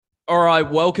All right,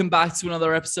 welcome back to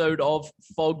another episode of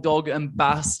Fog Dog and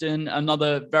Baston.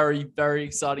 Another very, very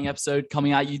exciting episode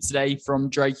coming at you today from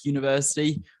Drake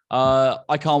University.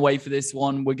 I can't wait for this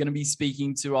one. We're going to be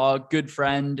speaking to our good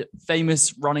friend,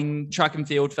 famous running track and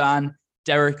field fan,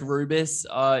 Derek Rubis.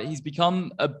 He's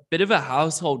become a bit of a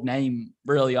household name,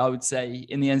 really, I would say,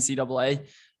 in the NCAA.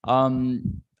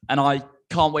 And I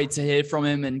can't wait to hear from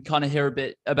him and kind of hear a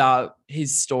bit about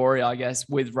his story, I guess,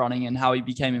 with running and how he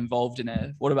became involved in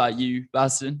it. What about you,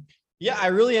 Baston? Yeah, I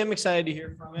really am excited to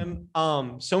hear from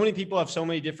him. So many people have so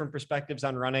many different perspectives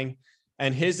on running,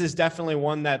 and his is definitely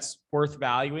one that's worth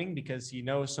valuing because he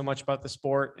knows so much about the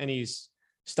sport and he's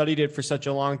studied it for such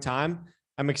a long time.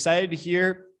 I'm excited to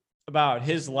hear about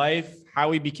his life,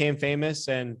 how he became famous,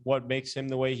 and what makes him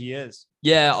the way he is.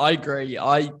 Yeah, I agree.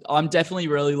 I'm definitely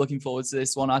really looking forward to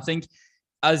this one. I think,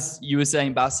 as you were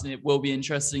saying, Baston, it will be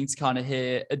interesting to kind of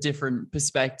hear a different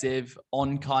perspective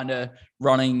on kind of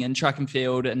running and track and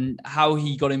field and how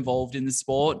he got involved in the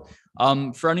sport.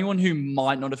 For anyone who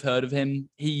might not have heard of him,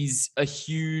 he's a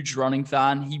huge running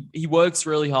fan. He works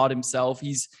really hard himself.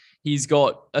 He's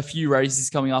got a few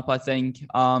races coming up, I think.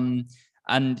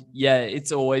 And yeah,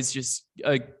 it's always just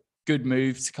a good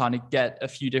move to kind of get a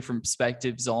few different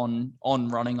perspectives on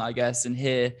running, I guess, and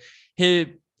hear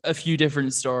a few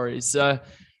different stories. So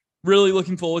really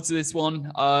looking forward to this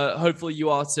one. Hopefully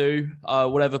you are too,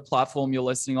 whatever platform you're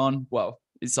listening on. Well,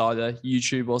 it's either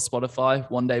YouTube or Spotify.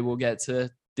 One day we'll get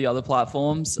to the other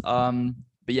platforms. But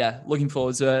yeah, looking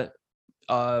forward to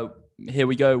it. Here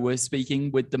we go. We're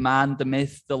speaking with the man, the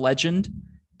myth, the legend,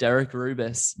 Derek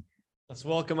Rubis. Let's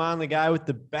welcome on the guy with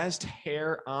the best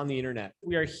hair on the internet.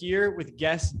 We are here with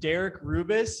guest Derek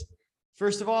Rubis.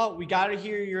 First of all, we got to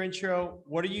hear your intro.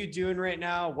 What are you doing right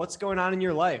now? What's going on in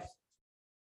your life?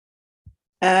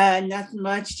 Nothing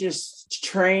much, just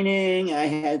training. I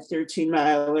had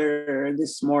 13-miler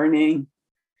this morning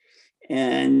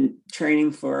and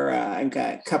training for, I've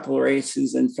got a couple of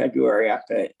races in February up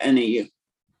at NAU.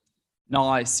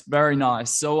 Nice. Very nice.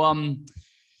 So,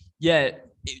 yeah,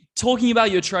 talking about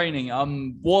your training,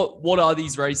 what are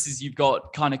these races you've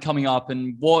got kind of coming up,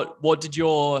 and what did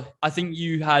I think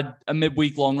you had a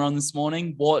midweek long run this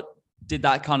morning. What did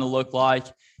that kind of look like?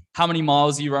 How many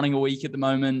miles are you running a week at the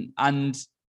moment? And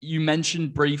you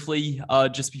mentioned briefly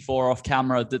just before off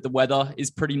camera that the weather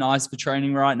is pretty nice for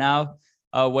training right now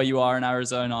where you are in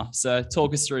Arizona. So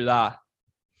talk us through that.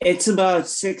 It's about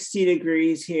 60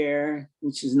 degrees here,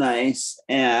 which is nice.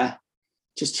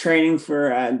 Just training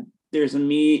for there's a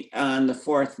meet on the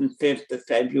 4th and 5th of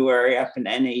February up in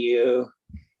NAU,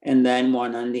 and then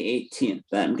one on the 18th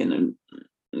that I'm going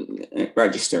to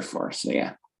register for. So,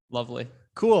 yeah. Lovely.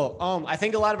 Cool. I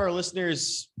think a lot of our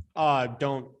listeners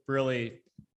don't really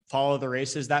follow the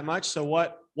races that much. So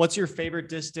what's your favorite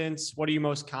distance? What are you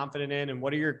most confident in? And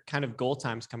what are your kind of goal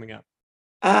times coming up?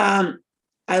 I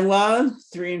love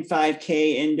 3 and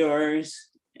 5K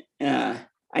indoors.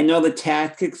 I know the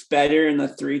tactics better in the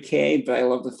 3K, but I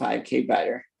love the 5K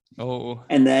better. Oh.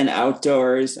 And then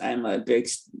outdoors, I'm a big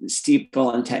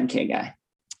steeple and 10K guy.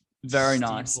 Very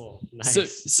nice.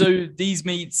 So these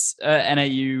meets at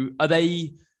NAU,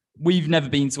 we've never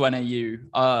been to NAU.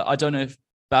 I don't know if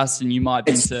Baston, you might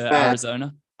have been to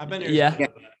Arizona. I've been to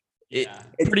Arizona. Yeah.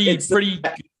 Pretty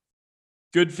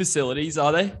good facilities,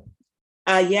 are they?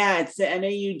 Yeah, it's the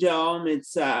NAU Dome.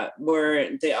 It's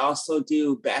where they also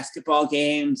do basketball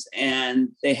games and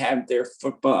they have their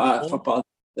football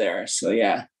there. So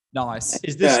yeah. Nice.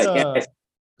 Is this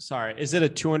is it a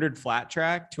 200 flat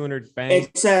track, 200 bang?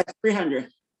 It's 300.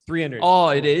 300. Oh,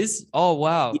 it is? Oh,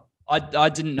 wow. I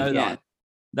didn't know that.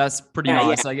 That's pretty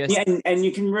nice, I guess. Yeah, and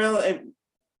you can really,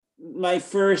 my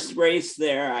first race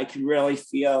there, I could really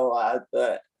feel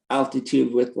the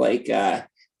altitude with like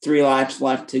 3 laps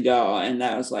left to go. And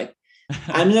that was like,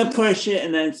 I'm going to push it.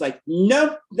 And then it's like,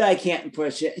 nope, I can't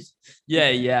push it.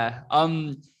 Yeah.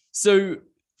 So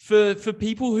for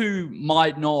people who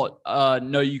might not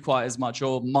know you quite as much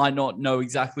or might not know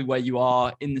exactly where you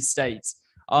are in the States,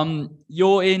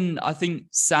 you're in, I think,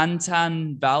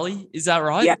 Santan Valley. Is that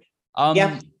right? Yeah.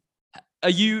 Yeah.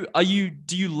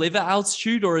 Do you live at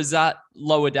altitude or is that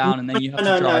lower down and then you have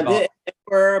to drive up?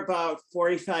 We're about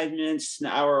 45 minutes, an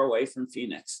hour away from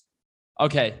Phoenix.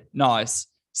 Okay, nice.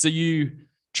 So you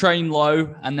train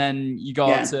low and then you go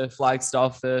up to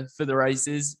Flagstaff for the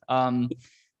races. No,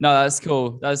 that's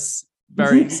cool. That's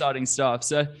very exciting stuff.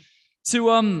 So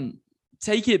to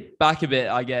take it back a bit,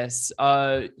 I guess,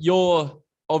 you're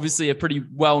obviously a pretty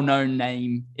well-known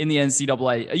name in the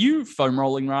NCAA. Are you foam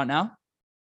rolling right now?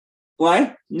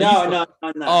 What? No.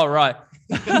 Oh, right.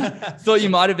 Thought you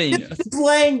might have been. Just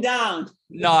laying down.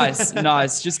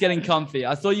 Nice. Just getting comfy.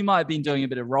 I thought you might have been doing a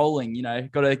bit of rolling,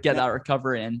 got to get that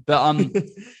recovery in. But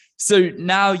so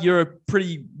now you're a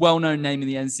pretty well-known name in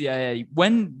the NCAA.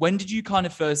 When did you kind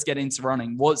of first get into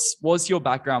running? What's your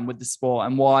background with the sport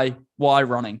and why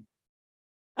running?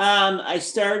 I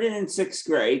started in sixth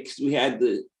grade because we had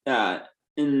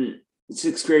in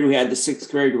sixth grade, we had the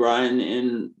sixth grade run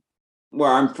in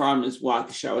where I'm from is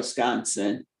Waukesha,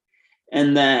 Wisconsin.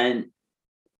 And then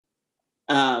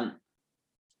I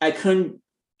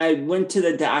went to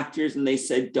the doctors and they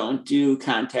said, don't do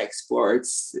contact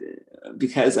sports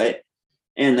because they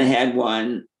had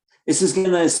one, this is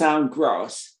going to sound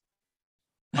gross,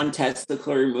 one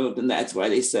testicle removed. And that's why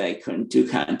they said I couldn't do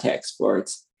contact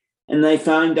sports. And I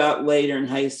found out later in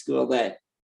high school that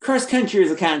cross country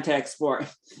is a contact sport.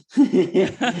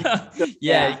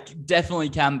 Yeah, it definitely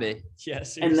can be.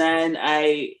 Yes. And then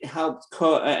I helped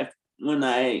when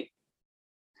I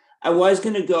was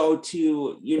going to go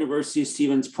to University of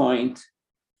Stevens Point,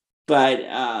 but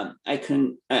I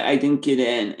didn't get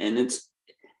in, and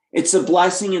it's a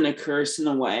blessing and a curse in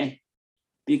a way,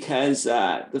 because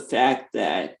the fact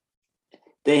that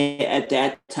they at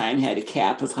that time had a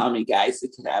cap of how many guys they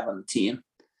could have on the team,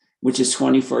 which is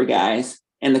 24 guys,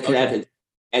 and they could have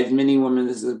as many women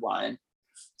as they wanted.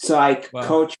 So I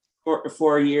coached for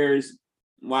 4 years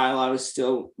while I was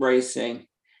still racing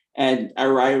at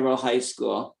a rival high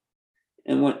school,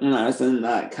 and when I was in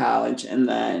college, and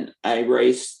then I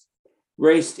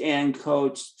raced and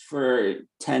coached for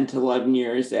 10 to 11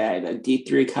 years at a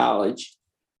D3 college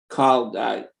called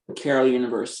Carroll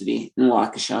University in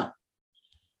Waukesha.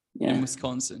 Yeah. In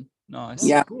Wisconsin. Nice.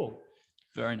 Yeah. Cool.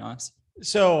 Very nice.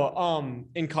 So,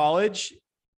 in college,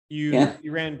 you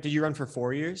ran, did you run for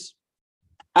 4 years?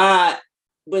 But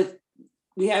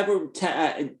we have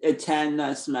a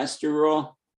 10 semester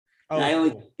rule. Oh, and I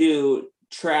only do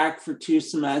track for 2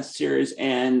 semesters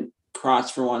and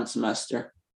cross for 1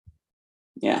 semester.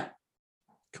 Yeah.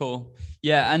 Cool.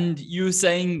 Yeah. And you were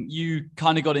saying you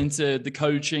kind of got into the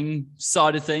coaching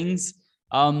side of things.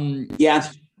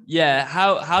 Yeah.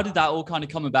 How did that all kind of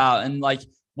come about? And like,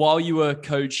 while you were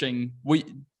coaching, were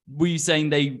you saying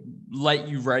they let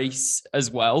you race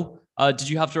as well? Did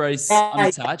you have to race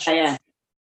unattached?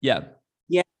 Yeah.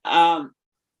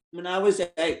 When I was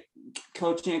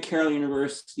coaching at Carroll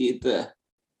University, the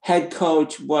head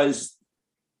coach was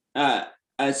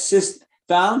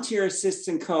volunteer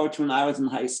assistant coach when I was in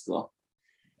high school.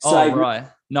 So right.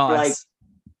 Nice.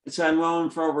 So I'm rowing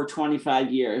for over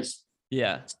 25 years.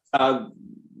 Yeah.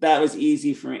 That was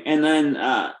easy for me. And then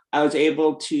I was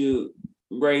able to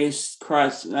race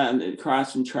cross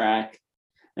and track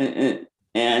and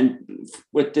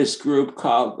with this group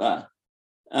called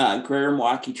Greater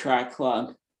Milwaukee Track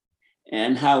Club.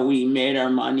 And how we made our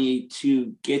money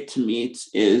to get to meets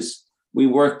is we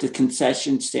worked the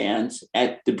concession stands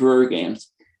at the Brewer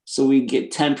games. So we get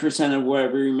 10% of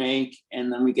whatever we make,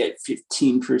 and then we get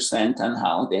 15% on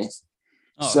holidays.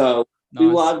 So nice.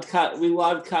 we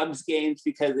loved Cubs games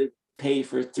because it paid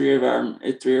for three of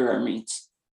our meets.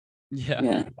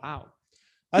 Yeah. Wow.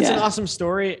 That's an awesome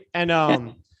story. And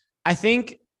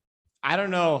I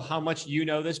don't know how much you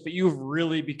know this, but you've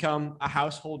really become a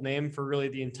household name for really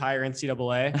the entire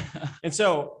NCAA. And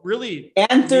so really.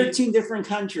 And 13 different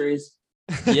countries.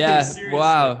 Yeah.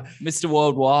 Wow. Mr.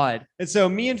 Worldwide. And so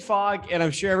me and Fogg, and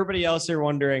I'm sure everybody else are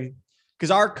wondering,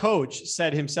 because our coach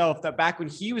said himself that back when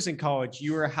he was in college,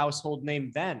 you were a household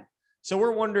name then. So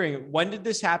we're wondering, when did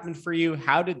this happen for you?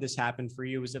 How did this happen for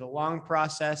you? Was it a long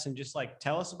process? And just like,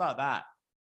 tell us about that.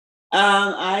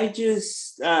 I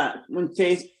just, when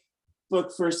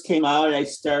Facebook first came out, I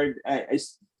started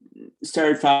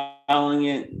following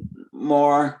it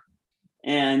more,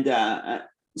 and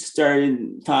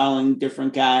started following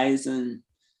different guys and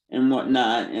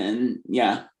whatnot, and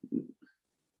I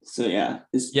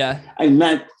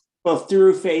met both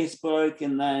through Facebook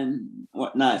and then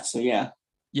whatnot. So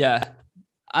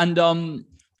and on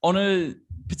a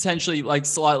potentially like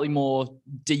slightly more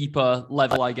deeper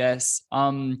level, I guess,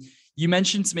 you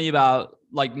mentioned to me about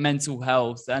like mental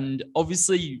health, and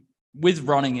obviously with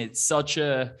running, it's such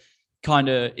a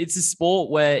it's a sport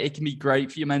where it can be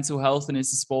great for your mental health, and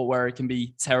it's a sport where it can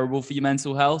be terrible for your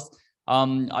mental health.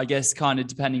 I guess kind of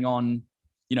depending on,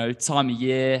 time of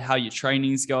year, how your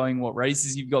training's going, what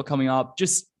races you've got coming up,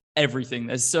 just everything.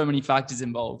 There's so many factors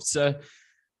involved. So,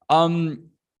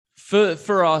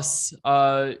 for us,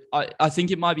 I think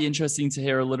it might be interesting to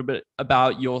hear a little bit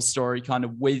about your story kind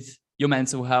of with your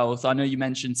mental health. I know you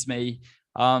mentioned to me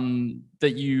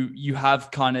that you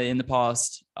have kind of in the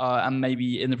past and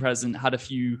maybe in the present had a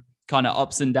few kind of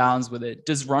ups and downs with it.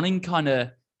 Does running kind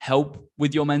of help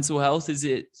with your mental health? Is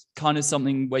it kind of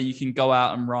something where you can go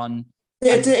out and run?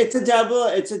 It's a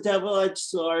double-edged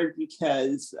sword,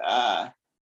 because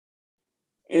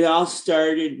it all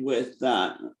started with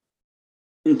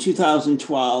in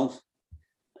 2012.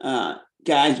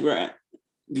 Guys were,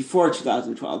 before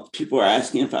 2012, people were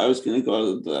asking if I was going to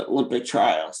go to the Olympic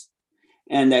trials,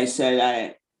 and I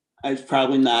said I was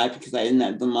probably not, because I didn't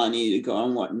have the money to go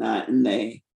and whatnot, and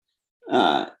they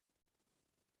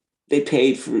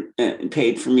paid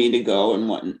for me to go and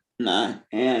whatnot.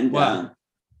 And Wow.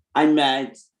 I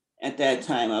met, at that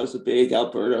time, I was a big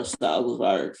Alberto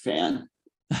Salazar fan,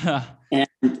 and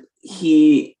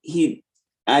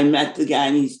I met the guy,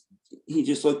 and he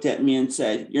just looked at me and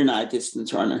said, "You're not a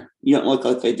distance runner. You don't look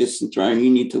like a distance runner. You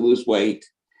need to lose weight."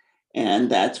 And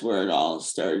that's where it all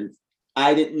started.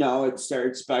 I didn't know it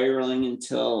started spiraling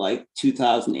until like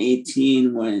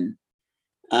 2018, when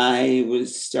I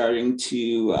was starting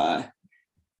to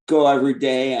go every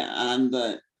day on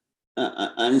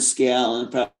a scale, and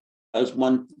if I was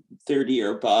 130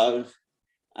 or above,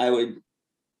 I would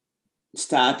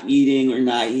stop eating or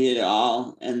not eat at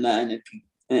all, and then if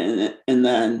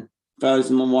I was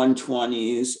in the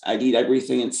 120s, I'd eat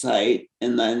everything in sight,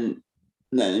 and then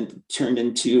it turned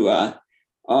into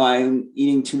I'm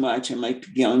eating too much. I might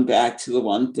be going back to the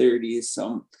 130s.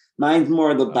 So mine's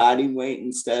more the body weight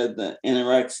instead of the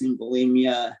anorexia and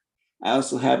bulimia. I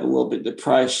also have a little bit of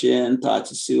depression,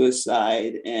 thoughts of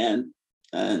suicide, and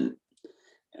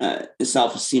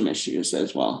self-esteem issues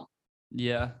as well.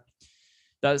 Yeah,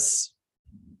 that's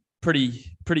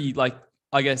pretty like,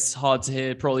 I guess, hard to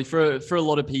hear probably for a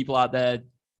lot of people out there.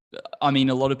 I mean,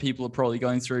 a lot of people are probably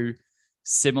going through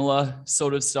similar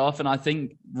sort of stuff. And I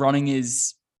think running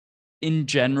is, in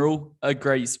general, a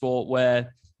great sport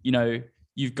where,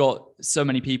 you've got so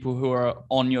many people who are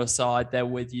on your side, they're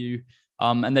with you,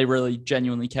 and they really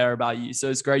genuinely care about you. So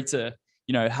it's great to,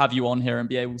 have you on here and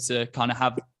be able to kind of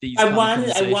have these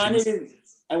conversations.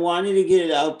 I wanted to get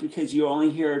it out, because you only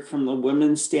hear it from the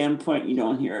women's standpoint. You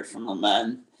don't hear it from the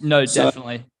men. No, So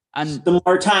definitely. And the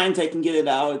more times I can get it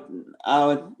out,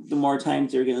 the more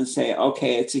times they're going to say,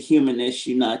 okay, it's a human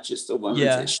issue, not just a women's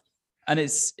issue. And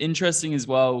it's interesting as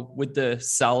well with the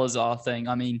Salazar thing.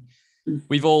 I mean,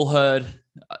 we've all heard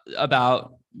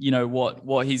about,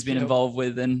 what he's been involved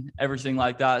with and everything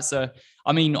like that. So,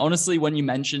 I mean, honestly, when you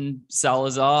mentioned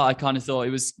Salazar, I kind of thought it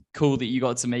was cool that you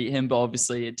got to meet him, but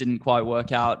obviously it didn't quite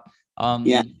work out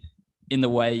in the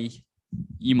way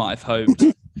you might have hoped.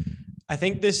 I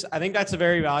think that's a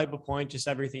very valuable point, just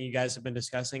everything you guys have been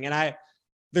discussing. And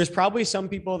there's probably some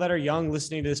people that are young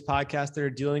listening to this podcast that are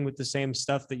dealing with the same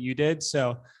stuff that you did.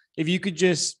 So if you could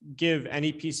just give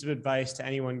any piece of advice to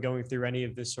anyone going through any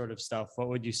of this sort of stuff, what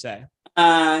would you say?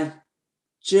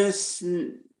 Just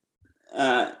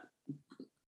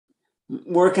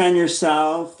work on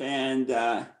yourself, and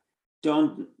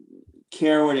don't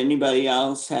care what anybody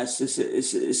else has to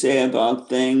say about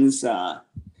things.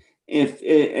 If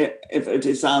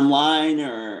it's online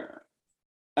or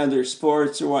other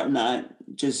sports or whatnot,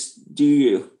 just do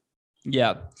you.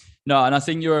 Yeah, no, and I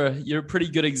think you're a pretty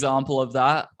good example of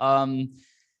that.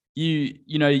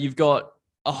 You've got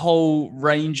a whole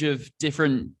range of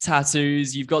different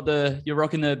tattoos. You're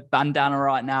rocking the bandana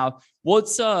right now.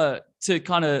 What's to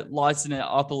kind of lighten it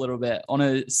up a little bit on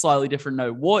a slightly different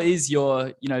note, what is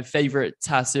your favorite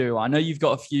tattoo? I know you've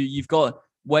got a few. You've got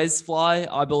Wes Fly,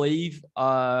 I believe.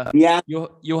 Yeah.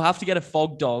 You'll have to get a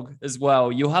Fog Dog as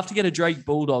well. You'll have to get a Drake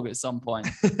Bulldog at some point.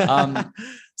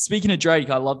 Speaking of Drake,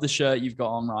 I love the shirt you've got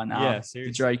on right now. Yeah,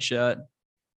 seriously. The Drake shirt.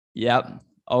 Yep.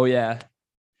 Oh yeah.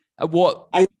 What?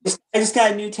 I just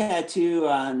got a new tattoo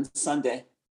on Sunday.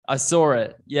 I saw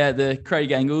it. Yeah, the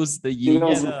Craig Engels, the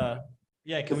Yeezys.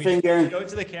 Can we finger. Go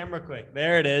to the camera quick?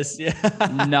 There it is. Yeah.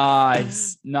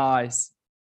 Nice.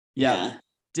 Yeah.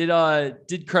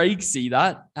 Did Craig see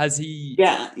that? Has he?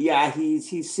 Yeah.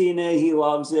 He's seen it. He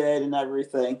loves it and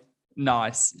everything.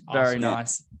 Nice. Awesome. Very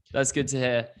nice. That's good to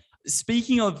hear.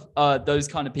 Speaking of those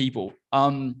kind of people,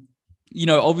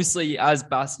 obviously, as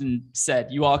Baston said,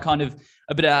 you are kind of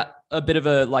a bit of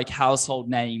a like household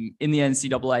name in the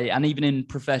NCAA and even in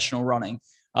professional running.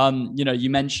 You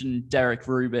mentioned Derek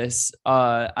Rubis,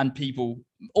 and people,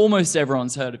 almost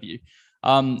everyone's heard of you.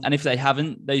 And if they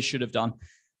haven't, they should have done.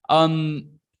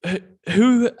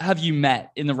 Who have you met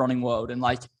in the running world? And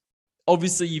like,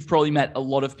 obviously you've probably met a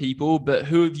lot of people, but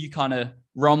who have you kind of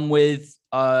run with?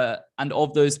 And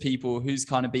of those people, who's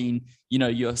kind of been,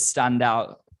 your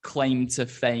standout claim to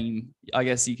fame, I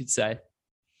guess you could say?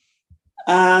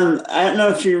 I don't know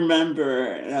if you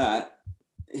remember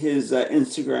his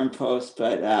Instagram post,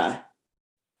 but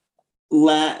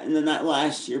not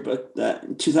last year, but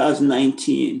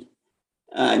 2019,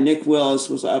 Nick Willis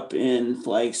was up in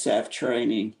Flagstaff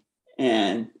training,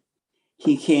 and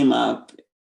he came up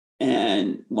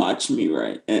and watched me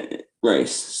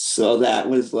race. So that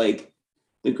was like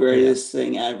the greatest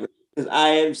thing ever, because I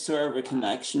have sort of a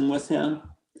connection with him,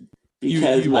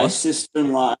 because my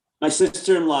sister-in-law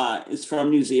is from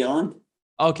New Zealand.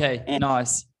 Okay,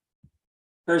 nice.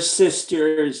 Her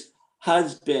sister's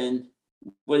husband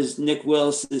was Nick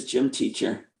Willis's gym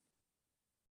teacher.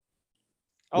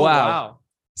 Oh, wow.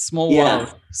 Small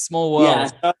world. Small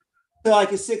world. Yeah. So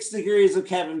like a 6 degrees of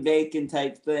Kevin Bacon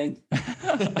type thing.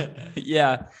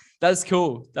 Yeah, that's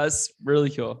cool. That's really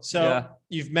cool. So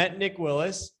you've met Nick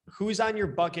Willis. Who's on your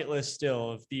bucket list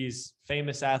still of these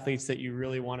famous athletes that you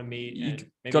really want to meet? You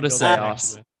got to say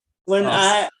us.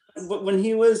 When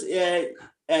he was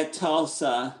at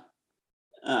Tulsa,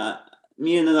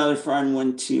 me and another friend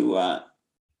went to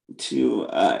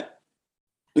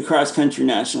the cross country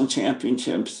national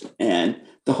championships, and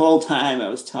the whole time I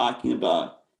was talking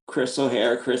about Chris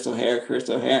O'Hare,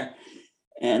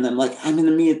 and I'm like, I'm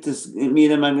gonna meet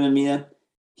him.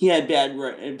 He had bad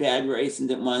race and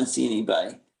didn't want to see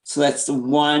anybody, so that's the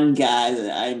one guy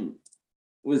that I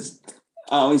was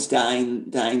always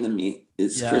dying to meet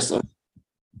is Chris O'Hare.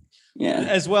 Yeah,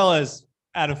 as well as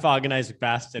Adam Fogg and Isaac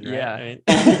Baston, right?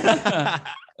 Yeah.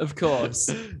 Of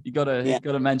course, you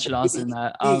gotta mention us in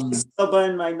that. He's still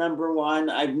been my number one.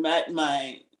 I've met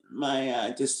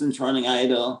my distance running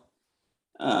idol,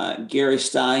 Gary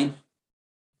Stein.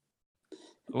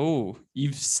 Oh,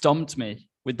 you've stumped me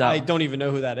with that. I don't even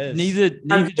know who that is. Neither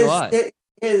do I.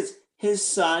 His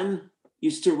son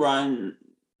used to run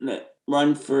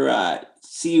for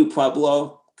CU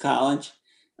Pueblo College,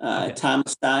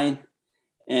 Thomas Stein,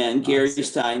 and Gary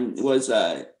Stein was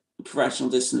a professional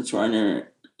distance runner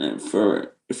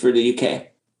for the UK.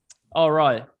 All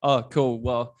right. Oh, cool.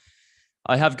 Well,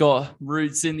 I have got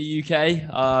roots in the UK.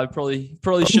 I probably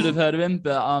should have heard of him,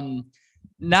 but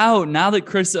now that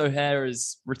Chris O'Hare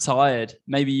is retired,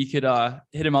 maybe you could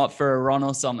hit him up for a run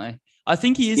or something. I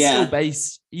think he is still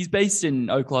based. He's based in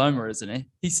Oklahoma, isn't he?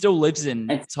 He still lives in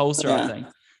Tulsa, I think.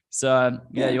 So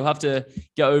you'll have to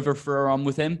get over for a run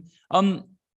with him.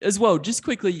 As well, just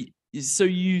quickly. So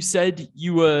you said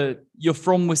you're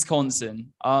from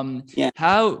Wisconsin.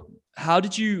 How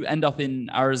did you end up in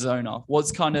Arizona?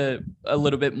 What's kind of a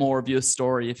little bit more of your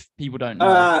story if people don't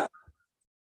know?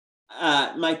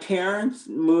 My parents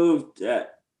moved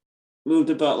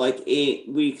about like 8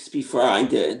 weeks before I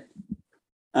did,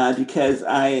 because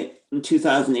in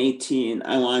 2018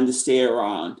 I wanted to stay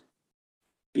around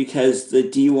because the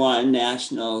D1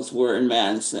 nationals were in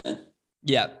Madison.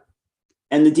 Yeah.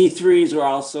 And the D3s were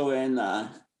also in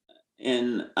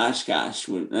Oshkosh,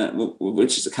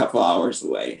 which is a couple hours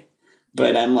away.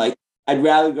 But I'm like, I'd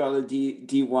rather go to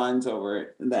D1s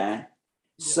over that.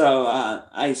 So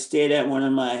I stayed at one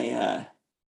of my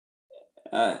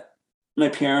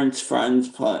parents' friends'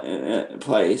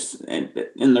 place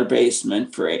in their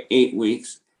basement for 8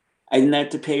 weeks. I didn't have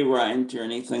to pay rent or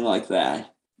anything like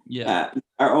that. Yeah.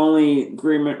 Our only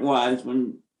agreement was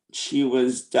when she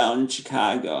was down in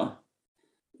Chicago,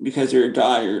 because her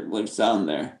daughter lives down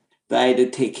there, that I had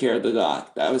to take care of the dog.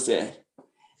 That was it.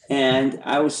 And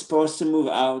I was supposed to move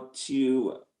out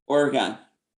to Oregon,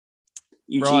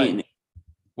 Eugene. Right.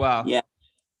 Wow. Yeah.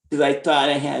 Because I thought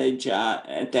I had a job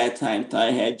at that time,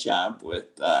 with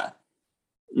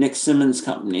Nick Simmons'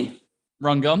 company.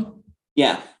 Run Gum?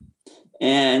 Yeah.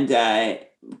 And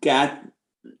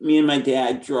me and my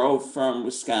dad drove from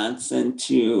Wisconsin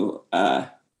to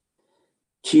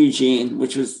Eugene,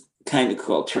 which was kind of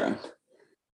cool trip.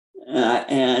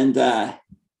 And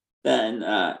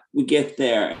then we get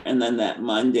there, and then that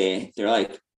Monday they're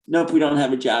like, nope, we don't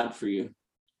have a job for you.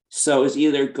 So it was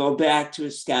either go back to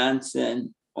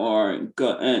Wisconsin or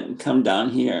go and come down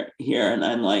here. And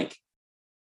I'm like,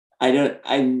 I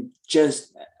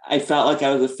felt like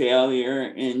I was a failure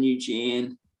in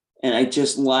Eugene, and I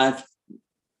just left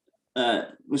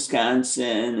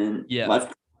Wisconsin and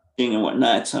left and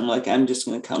whatnot. So I'm like, I'm just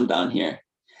going to come down here.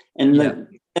 And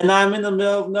I'm in the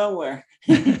middle of nowhere.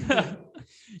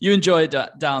 You enjoy it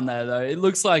down there, though. It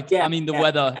looks like,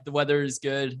 the weather is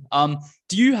good.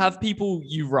 Do you have people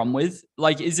you run with?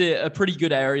 Like, is it a pretty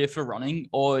good area for running,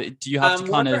 or do you have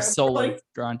to kind of solo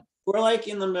grind? We're like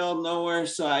in the middle of nowhere,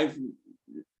 so I've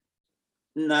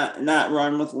not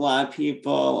run with a lot of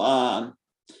people.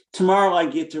 Tomorrow I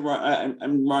get to run.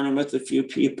 I'm running with a few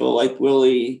people, like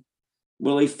Willie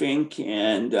Fink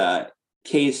and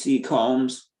Casey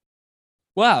Combs.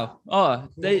 Wow. Oh,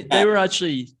 they were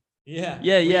actually. Yeah.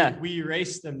 Yeah. We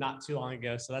raced them not too long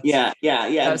ago. So that's yeah.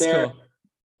 That's cool.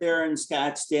 there in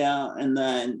Scottsdale, and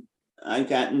then I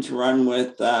gotten to run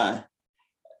with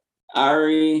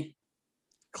Ari.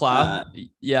 Cloud.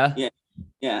 Yeah.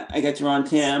 Yeah, I got to run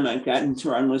with him. I've gotten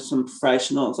to run with some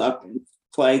professionals up in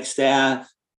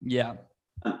Flagstaff. Yeah.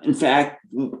 In fact,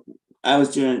 I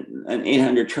was doing an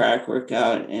 800 track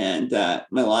workout, and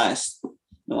my last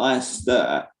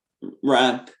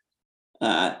rep,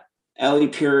 Ellie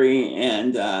Puri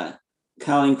and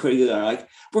Colleen Quigley are like,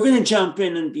 we're gonna jump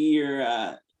in and be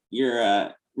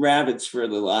your rabbits for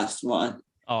the last one.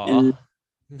 Oh,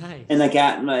 Nice. And I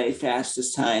got my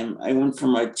fastest time. I went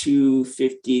from a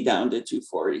 250 down to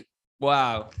 240.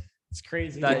 wow. It's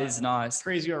crazy. That is nice. It's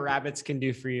crazy what rabbits can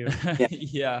do for you.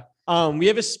 Yeah. We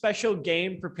have a special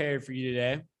game prepared for you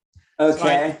today.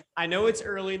 Okay. So I know it's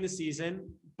early in the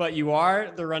season, but you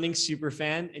are the running super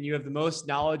fan and you have the most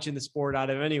knowledge in the sport out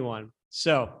of anyone.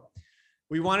 So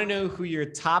we want to know who your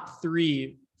top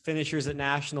 3 finishers at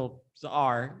nationals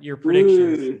are, your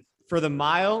predictions for the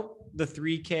mile, the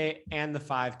 3K, and the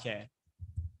 5K.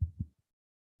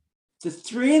 The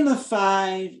 3 and the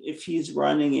 5, if he's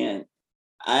running it,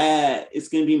 it's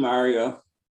going to be Mario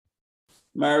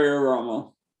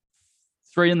Romo.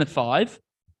 3 and the 5.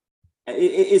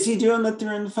 Is he doing the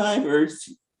 3 and the 5, or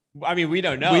I mean, we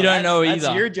don't know. We don't know either.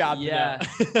 That's your job. Yeah.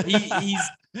 To know. He's.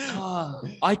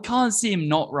 I can't see him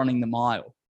not running the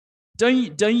mile. Don't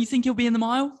you think he'll be in the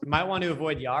mile? You might want to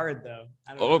avoid Yard though.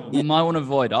 I don't know. You might want to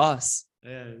avoid us.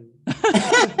 Yeah.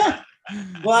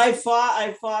 Well, I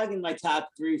fought in my top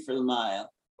 3 for the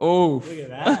mile. Oh, Look at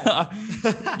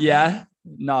that. Yeah,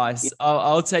 nice.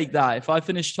 I'll take that. If I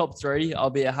finish top 3, I'll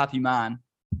be a happy man.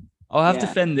 I'll have to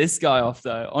fend this guy off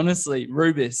though. Honestly,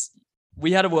 Rubis,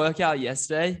 we had a workout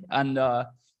yesterday, and I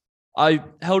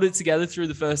held it together through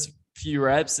the first few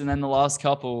reps, and then the last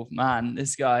couple, man,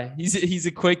 this guy, he's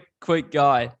a quick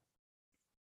guy.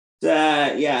 So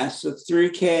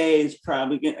 3K is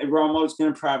probably Romo's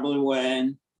going to probably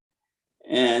win,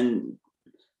 and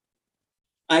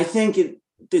I think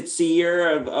it's the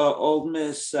year of Old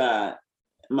Miss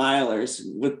milers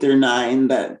with their 9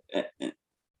 that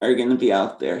are going to be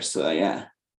out there. So yeah,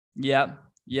 nice.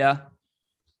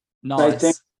 So I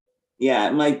think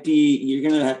it might be you're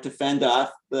going to have to fend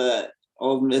off the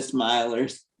Old Miss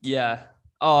milers. Yeah.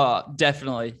 Oh,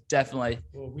 definitely.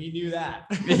 Well, we knew that.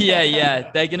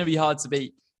 Yeah. They're going to be hard to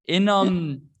beat. In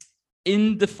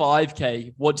the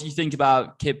 5K, what do you think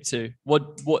about Kip 2?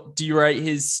 What do you rate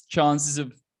his chances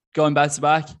of going back to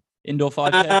back indoor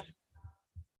 5K?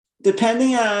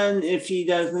 Depending on if he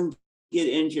doesn't get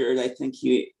injured, I think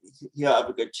he'll have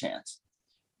a good chance.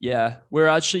 Yeah, we're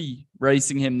actually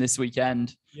racing him this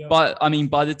weekend. Yep. But I mean,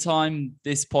 by the time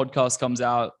this podcast comes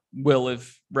out, we'll have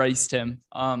raced him.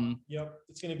 Yep.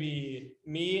 It's going to be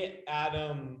me,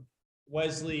 Adam,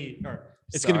 Wesley, or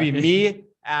it's Sorry. going to be me,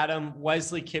 Adam,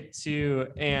 Wesley, Kip 2,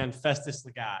 and Festus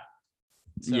Legat.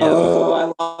 So, Yeah.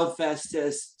 Oh, I love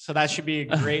Festus. so that should be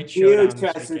a great showdown Huge this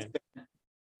Festus.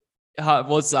 weekend.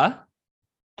 What's that?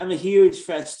 I'm a huge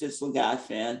Festus Legat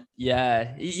fan.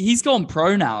 Yeah, he's gone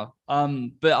pro now.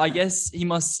 But I guess he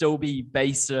must still be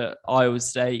based at Iowa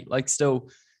State, like still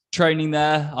training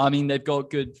there. I mean, they've got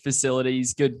good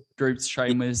facilities, good groups to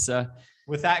train with. So.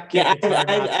 With that kid, it's hard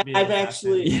not to be I've a Legat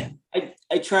actually, fan.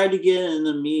 I tried to get in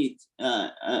the meet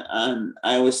on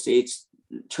Iowa State's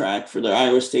track for the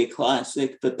Iowa State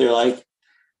Classic, but they're like,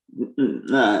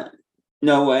 no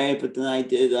way. But then I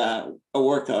did a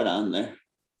workout on there.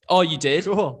 Oh, you did?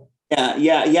 Cool.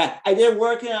 Yeah. I did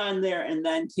working on there and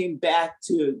then came back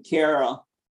to Carroll.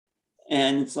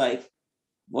 And it's like,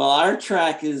 well, our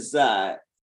track is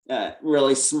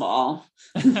really small.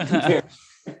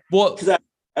 What? Because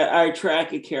our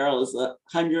track at Carroll is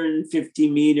 150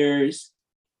 meters.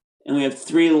 And we have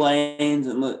 3 lanes.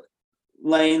 And the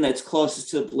lane that's closest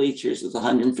to the bleachers is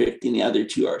 150. And the other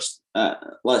 2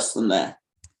 are less than that.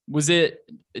 Was it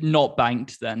not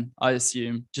banked then, I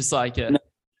assume? Just like a... No.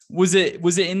 Was it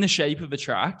in the shape of a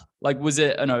track? Like, was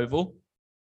it an oval?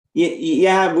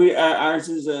 Yeah. Ours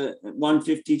is a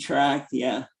 150 track.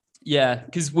 Yeah. Yeah,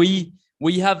 because we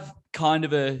have kind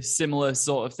of a similar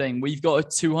sort of thing. We've got a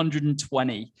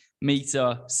 220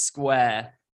 meter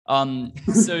square.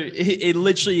 So it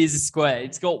literally is a square.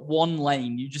 It's got 1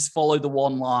 lane. You just follow the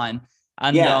 1 line,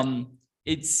 and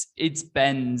its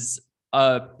bends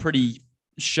are pretty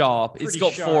sharp. It's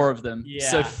got sharp. 4 of them. Yeah.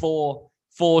 So 4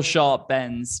 sharp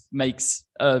bends makes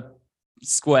a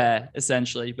square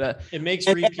essentially. But It makes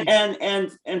repeat.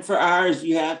 And for ours,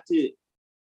 you have to.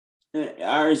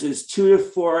 Ours is 2 to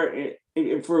 4.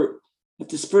 If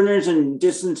the sprinters and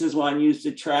distances want to use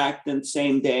the track, then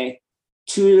same day.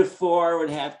 2 to 4 would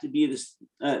have to be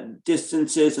the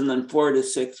distances, and then 4 to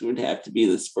 6 would have to be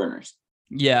the sprinters.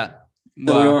 Yeah. So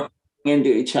we Wow. weren't into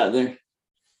each other.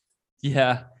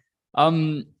 Yeah.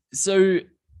 So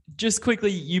just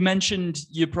quickly, you mentioned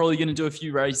you're probably going to do a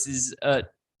few races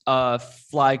at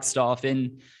Flagstaff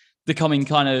in the coming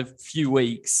kind of few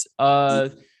weeks.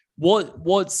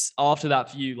 What's after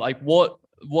that for you? Like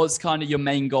what's kind of your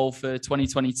main goal for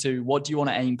 2022? What do you want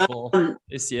to aim for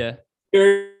this year?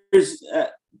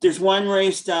 There's one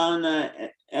race down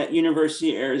at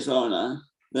University of Arizona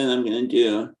that I'm going to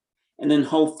do, and then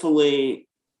hopefully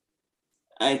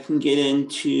I can get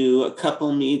into a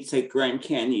couple meets at Grand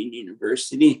Canyon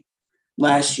University.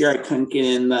 Last year I couldn't get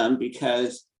in them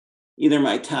because either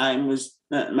my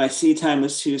seat time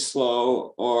was too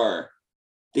slow, or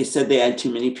they said they had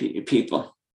too many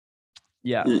people.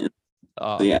 Yeah.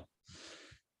 So yeah.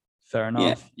 Fair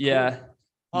enough. Yeah.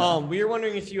 We were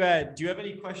wondering do you have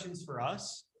any questions for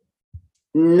us?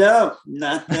 No,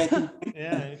 not that.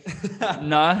 Yeah.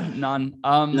 No, none.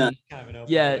 No. Kind of an open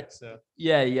Yeah. book, so.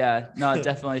 Yeah. No,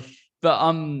 definitely.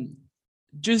 But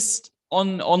just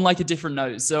on like a different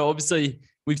note. So obviously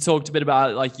we've talked a bit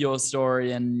about like your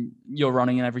story and your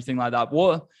running and everything like that.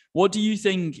 What do you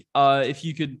think if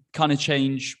you could kind of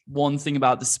change one thing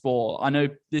about the sport? I know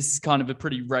this is kind of a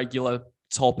pretty regular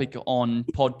topic on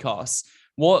podcasts.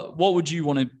 What would you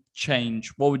want to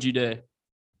change? What would you do?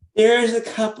 There's a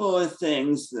couple of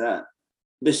things that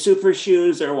the super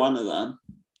shoes are one of them.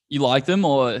 You like them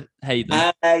or hate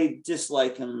them? I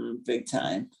dislike them big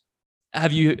time.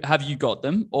 Have you got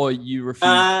them or you refuse?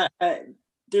 I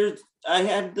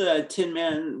had the Tin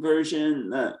Man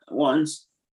version once.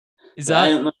 Is that I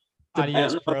don't know.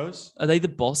 Adios Pros? Are they the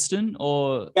Boston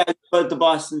or? Yeah, but the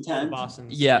Boston 10.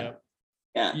 Boston's, Yeah.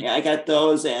 Yeah, I got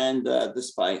those and the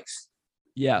spikes.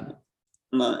 Yeah.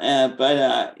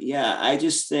 I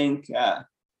just think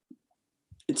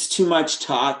it's too much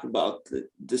talk about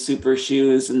the super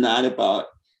shoes and not about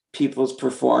people's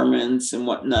performance and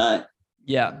whatnot.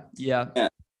 Yeah. No,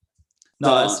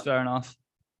 that's fair enough.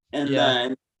 And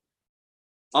then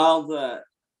all the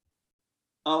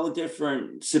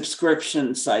different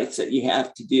subscription sites that you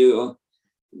have to do,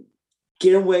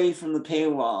 get away from the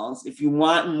paywalls. If you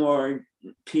want more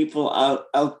people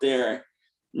out there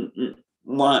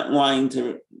wanting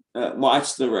to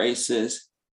watch the races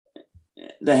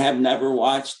that have never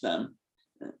watched them,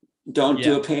 don't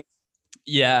do a pay.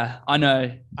 Yeah, I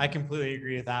know. I completely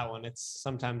agree with that one. It's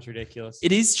sometimes ridiculous.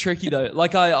 It is tricky though.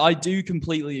 Like I do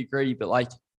completely agree, but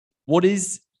like what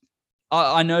is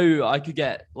I know I could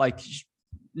get like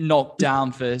knocked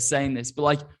down for saying this, but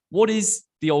like what is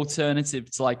the alternative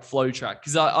to like Flow Track?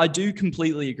 Because I do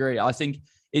completely agree. I think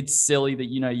it's silly that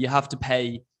you have to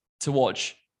pay to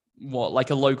watch like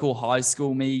a local high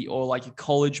school meet or like a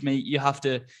college meet. You have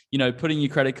to put in your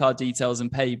credit card details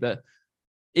and pay. But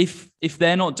if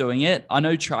they're not doing it, I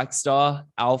know Trackstar,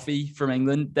 Alfie from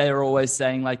England, they're always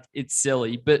saying like it's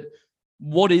silly, but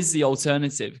what is the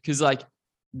alternative? Because like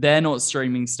they're not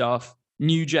streaming stuff.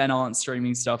 New Gen aren't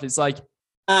streaming stuff. It's like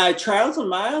Trials and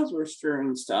Miles were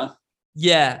streaming stuff.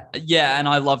 Yeah, and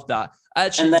I love that.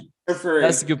 Actually,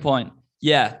 that's a good point.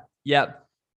 Yeah.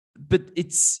 But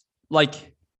it's like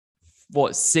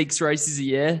what, 6 races a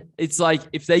year? It's like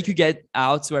if they could get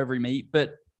out to every meet,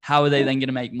 but how are they then going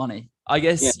to make money? I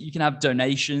guess you can have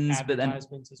donations, but then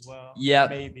advertisements as well. Yeah,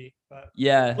 maybe. But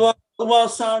yeah. Well,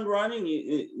 Sound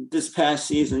Running this past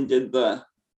season did the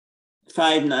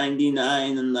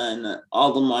 $5.99, and then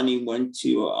all the money went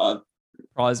to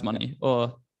prize money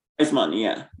or prize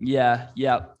money. Yeah.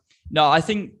 No, I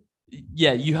think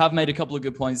you have made a couple of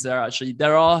good points there. Actually,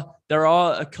 there are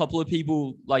a couple of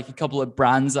people, like a couple of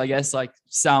brands, I guess, like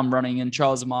Sound Running and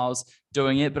Charles and Miles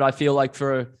doing it, but I feel like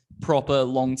for a proper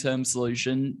long-term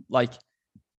solution, like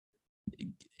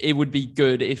it would be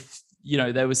good if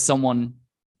there was someone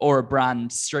or a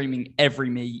brand streaming every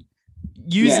meet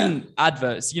using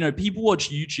adverts. People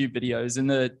watch YouTube videos and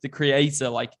the creator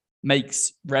like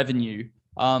makes revenue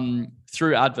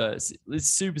through adverts. It's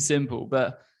super simple,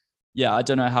 but I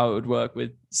don't know how it would work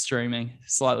with streaming.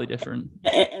 Slightly different.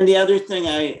 And the other thing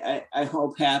I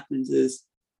hope happens is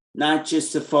not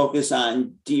just to focus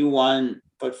on D1,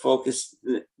 but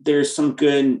there's some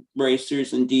good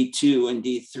racers in D2 and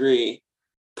D3.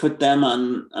 Put them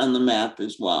on the map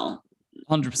as well.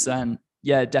 100%.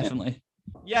 Yeah, definitely.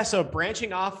 Yeah, so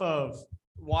branching off of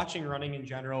watching running in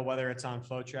general, whether it's on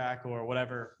FlowTrack or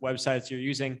whatever websites you're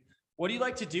using, what do you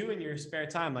like to do in your spare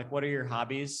time? Like, what are your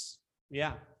hobbies?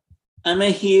 Yeah. I'm a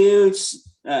huge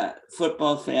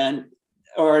football fan,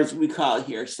 or as we call it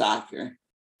here, soccer.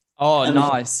 Oh,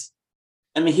 nice.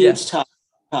 I'm a huge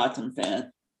Tottenham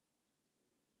fan.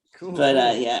 Cool. But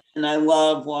and I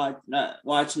love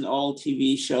watching old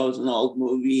TV shows and old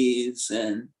movies,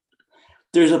 and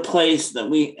there's a place a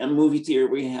movie theater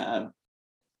we have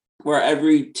where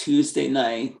every Tuesday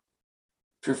night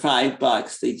for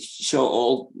 $5 they show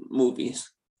old movies.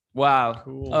 Wow.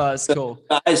 Cool. That's cool.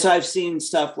 So I've seen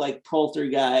stuff like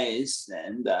Poltergeist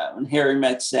and When Harry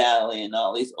Met Sally and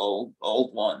all these old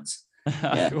ones.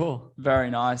 Yeah. Cool. Very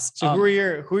nice. So who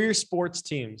are your sports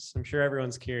teams? I'm sure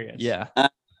everyone's curious. Yeah.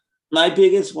 My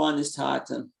biggest one is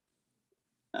Tottenham.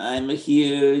 I'm a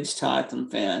huge Tottenham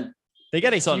fan. They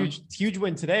got a huge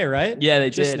win today, right? Yeah, they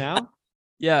Just did. now?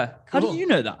 Yeah. How Cool. do you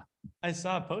know that? I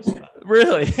saw a post about it.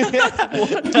 Really?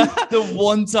 The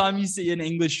one time you see an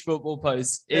English football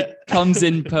post, it comes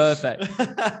in perfect.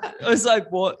 It was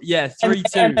like, what? Yeah,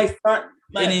 3-2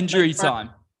 in injury time.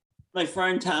 My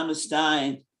friend Thomas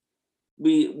Stein,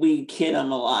 we kid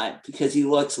him a lot because he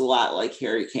looks a lot like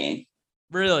Harry Kane.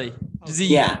 Really? Does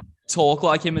he talk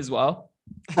like him as well?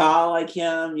 Tall like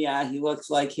him. Yeah, he looks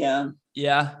like him.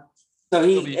 Yeah. So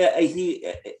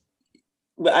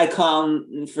I call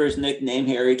him for his nickname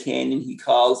Harry Kane, and he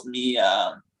calls me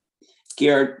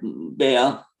Gareth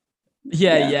Bale.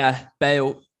 Yeah.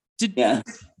 Bale.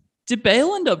 Did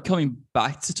Bale end up coming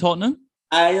back to Tottenham?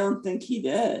 I don't think he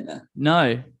did.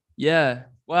 No. Yeah.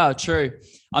 Wow. True.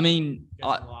 I mean,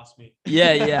 lost me.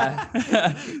 Yeah.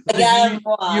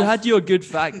 You had your good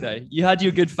fact though. You had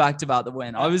your good fact about the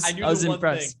win. I was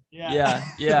impressed. Yeah.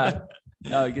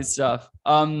 Oh, good stuff.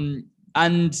 So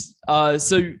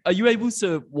are you able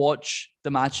to watch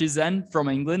the matches then from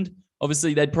England?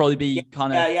 Obviously, they'd probably be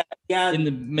kind of in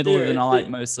the middle of the night,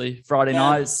 mostly Friday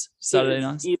nights, Saturday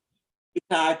nights.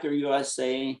 Peacock or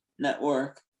USA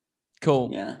Network.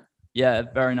 Cool. Yeah,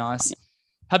 very nice.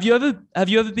 Have you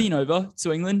ever been over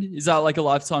to England? Is that like a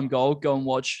lifetime goal? Go and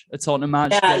watch a Tottenham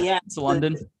match. To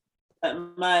London.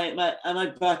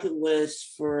 My bucket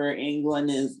list for England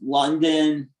is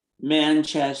London,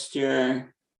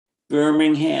 Manchester,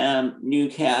 Birmingham,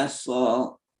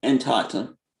 Newcastle, and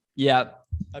Tottenham. Yeah,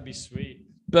 that'd be sweet.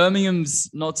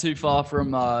 Birmingham's not too far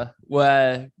from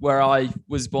where I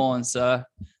was born, so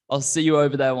I'll see you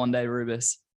over there one day,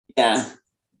 Rubis. Yeah,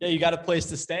 you got a place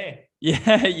to stay.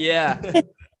 Yeah.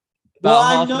 About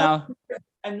half an hour.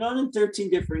 I'm known in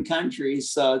 13 different countries,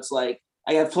 so it's like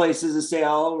I got places to stay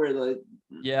all over the.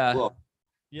 Yeah,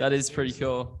 that is pretty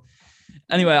cool.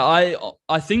 Anyway, I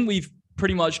think we've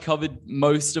pretty much covered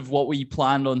most of what we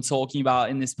planned on talking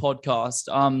about in this podcast.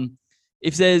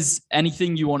 If there's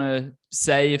anything you want to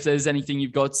say, if there's anything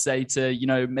you've got to say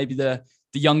to, maybe the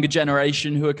younger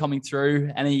generation who are coming through,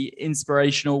 any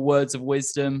inspirational words of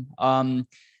wisdom,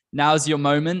 now's your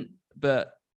moment.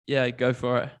 But yeah, go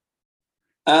for it.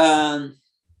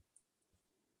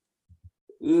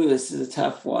 This is a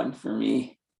tough one for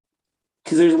me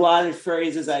because there's a lot of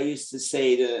phrases I used to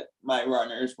say to my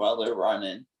runners while they're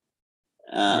running.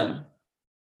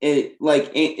 It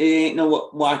ain't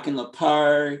no walk in the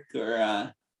park,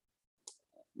 or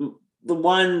the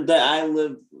one that I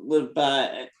live by,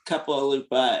 a couple I live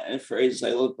by, phrases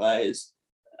I live by is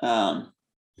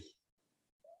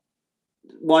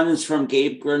one is from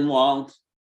Gabe Grunwald.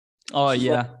 Oh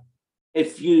yeah. Like,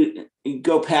 if you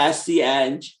go past the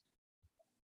edge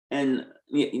and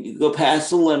you go past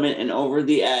the limit and over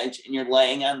the edge and you're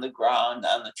laying on the ground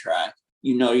on the track,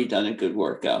 you've done a good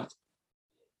workout.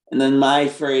 And then my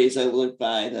phrase I live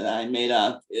by that I made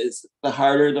up is the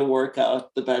harder the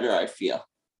workout, the better I feel.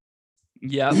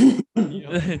 Yeah.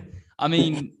 I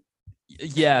mean,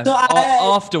 yeah. So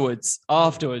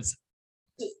afterwards.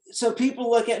 So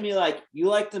people look at me like, you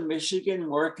like the Michigan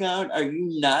workout? Are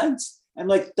you nuts? I'm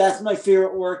like, that's my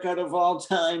favorite workout of all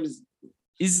times.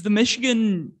 Is the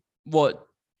Michigan mile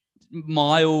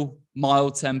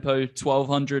tempo,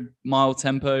 1,200 mile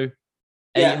tempo,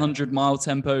 800 mile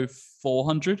tempo,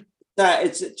 400?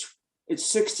 It's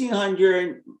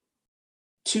 1,600,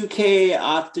 2K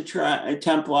off the track,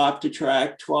 tempo off the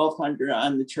track, 1,200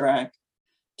 on the track,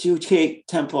 2K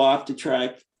tempo off the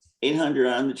track, 800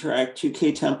 on the track,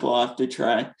 2K tempo off the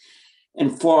track,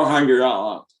 and 400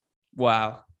 all up.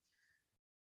 Wow.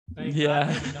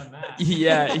 Yeah.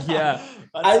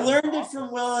 I learned it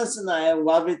from Willis and I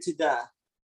love it to death.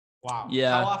 Wow.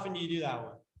 Yeah. How often do you do that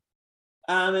one?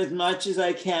 As much as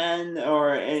I can,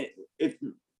 or if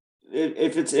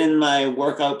it's in my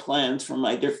workout plans from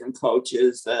my different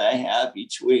coaches that I have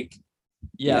each week.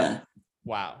 Yeah.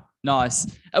 Wow. Nice.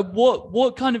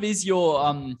 What kind of is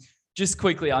your just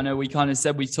quickly, I know we kind of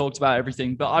said we talked about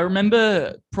everything, but I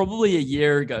remember probably a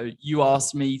year ago, you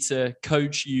asked me to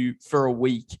coach you for a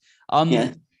week.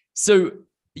 So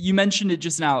you mentioned it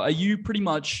just now. Are you pretty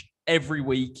much every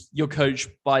week you're coached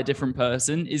by a different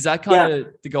person? Is that kind of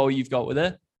the goal you've got with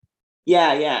it?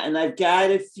 Yeah. And I've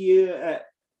got a few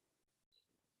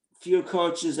few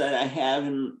coaches that I have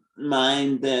in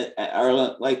mind that are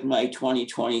like my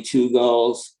 2022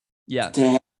 goals. Yeah. To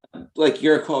have, like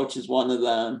your coach is one of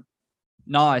them.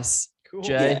 Nice. Cool.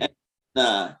 Jay.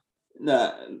 Yeah.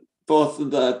 Both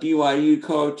of the BYU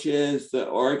coaches, the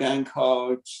Oregon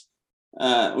coach,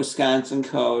 Wisconsin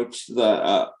coach,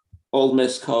 the Ole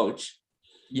Miss coach.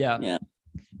 Yeah.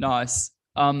 Nice.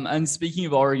 And speaking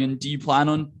of Oregon, do you plan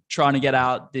on trying to get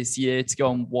out this year to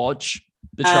go and watch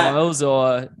the trials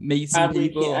or meet some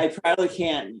people? I probably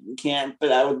can't,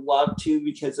 but I would love to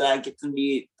because I get to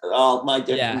meet all my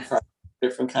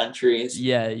different countries.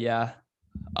 Yeah.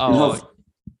 Oh,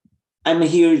 I'm a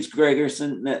huge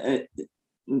Gregerson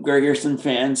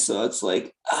fan, so it's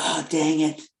like, oh, dang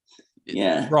it.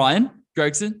 Yeah. Ryan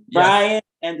Gregson? Yeah. Brian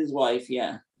and his wife,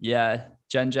 yeah. Yeah.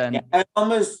 Jen. Yeah, I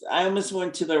almost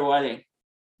went to their wedding.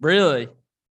 Really?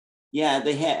 Yeah,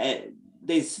 they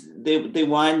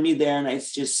wanted me there, and I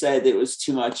just said it was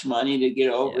too much money to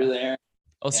get over there.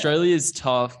 Australia is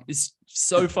tough. It's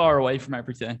so far away from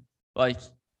everything. Like,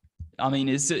 I mean,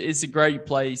 it's a great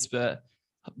place, but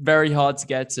very hard to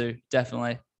get to.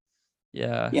 Definitely.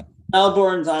 Yeah.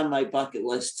 Melbourne's on my bucket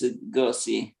list to go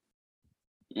see.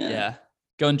 Yeah.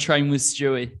 Go and train with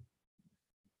Stewie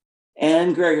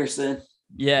and Gregerson.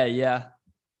 Yeah.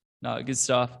 No, good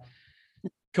stuff.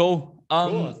 Cool.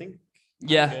 Cool. I think.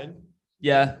 Good.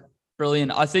 Yeah.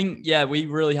 Brilliant. I think, we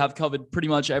really have covered pretty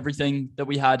much everything that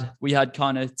we had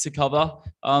kind of to cover.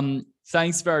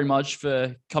 Thanks very much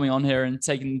for coming on here and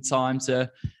taking the time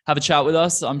to have a chat with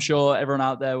us. I'm sure everyone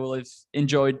out there will have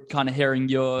enjoyed kind of hearing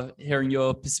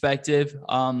your perspective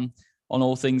on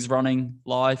all things running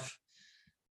life.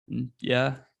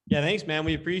 Yeah. Yeah. Thanks, man.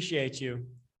 We appreciate you.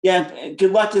 Yeah.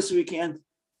 Good luck this weekend.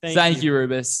 Thank you,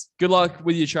 Rubis. Good luck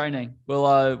with your training.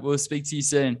 We'll speak to you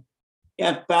soon.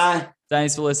 Yeah. Bye.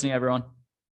 Thanks for listening, everyone.